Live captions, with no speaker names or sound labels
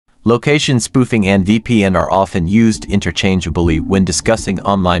Location spoofing and VPN are often used interchangeably when discussing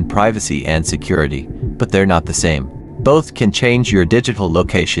online privacy and security, but they're not the same. Both can change your digital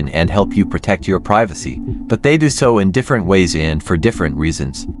location and help you protect your privacy, but they do so in different ways and for different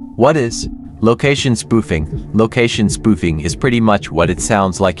reasons. What is location spoofing? Location spoofing is pretty much what it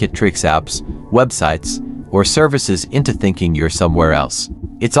sounds like. It tricks apps, websites, or services into thinking you're somewhere else.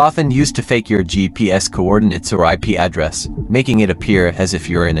 It's often used to fake your GPS coordinates or IP address, making it appear as if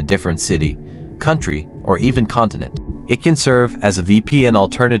you're in a different city, country, or even continent. It can serve as a VPN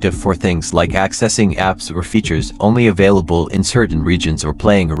alternative for things like accessing apps or features only available in certain regions or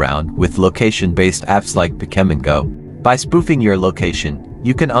playing around with location-based apps like VPN Go. By spoofing your location,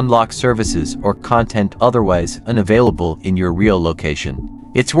 you can unlock services or content otherwise unavailable in your real location.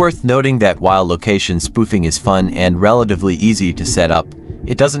 It's worth noting that while location spoofing is fun and relatively easy to set up,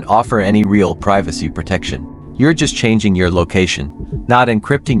 it doesn't offer any real privacy protection. You're just changing your location, not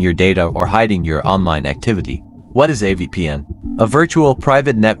encrypting your data or hiding your online activity. What is a VPN? A virtual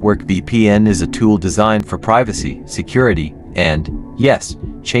private network VPN is a tool designed for privacy, security, and, yes,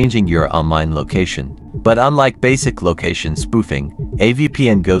 changing your online location. But unlike basic location spoofing, a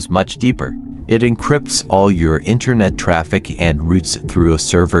VPN goes much deeper. It encrypts all your internet traffic and routes through a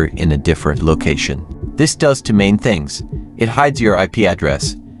server in a different location. This does two main things. It hides your IP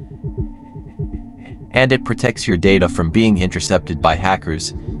address, and it protects your data from being intercepted by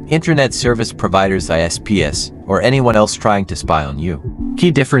hackers, internet service providers (ISPs), or anyone else trying to spy on you. Key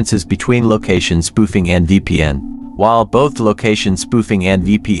differences between location spoofing and VPN. While both location spoofing and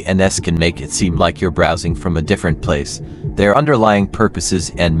VPNs can make it seem like you're browsing from a different place, their underlying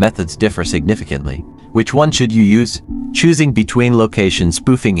purposes and methods differ significantly. Which one should you use? Choosing between location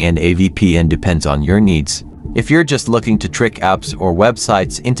spoofing and a VPN depends on your needs. If you're just looking to trick apps or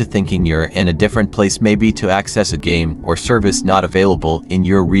websites into thinking you're in a different place, maybe to access a game or service not available in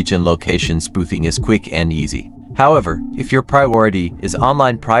your region, location spoofing is quick and easy. However, if your priority is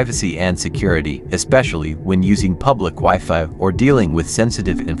online privacy and security, especially when using public Wi-Fi or dealing with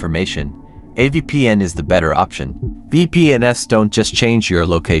sensitive information, a VPN is the better option. VPNs don't just change your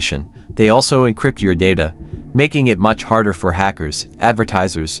location, they also encrypt your data, making it much harder for hackers,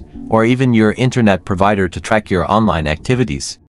 advertisers, or even your internet provider to track your online activities.